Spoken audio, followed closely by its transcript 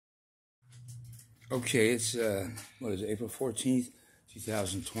Okay, it's what is it, April 14th,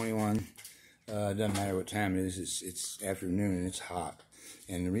 2021. Doesn't matter what time it is. It's afternoon and it's hot.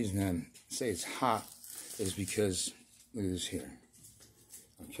 And the reason I say it's hot is because look at this here.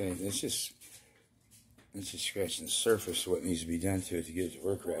 Okay, it's just scratching the surface of what needs to be done to it to get it to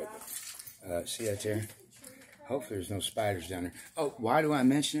work right. See that there? Hopefully there's no spiders down there. Oh, why do I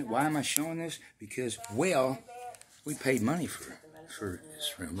mention it? Why am I showing this? Because, well, we paid money for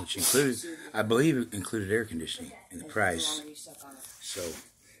this room, which included, I believe it included air conditioning in the price. So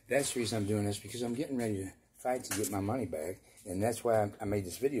that's the reason I'm doing this, because I'm getting ready to fight to get my money back. And that's why I made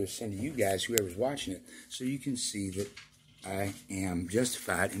this video to send to you guys, whoever's watching it, so you can see that I am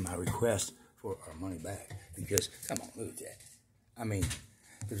justified in my request for our money back. Because, come on, look at that. I mean,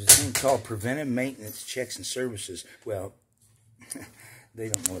 there's a thing called preventive maintenance checks and services. Well, they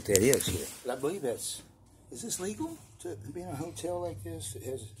don't know what that is here. But I believe that's, is this legal to be in a hotel like this that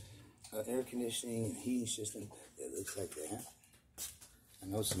has air conditioning and heating system that looks like that? I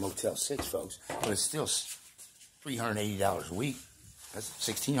know it's a Motel 6, folks, but it's still $380 a week. That's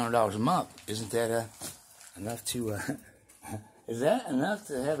 $1,600 a month. Isn't that enough to, is that enough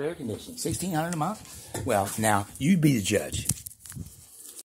to have air conditioning? $1,600 a month? Well, now, you be the judge.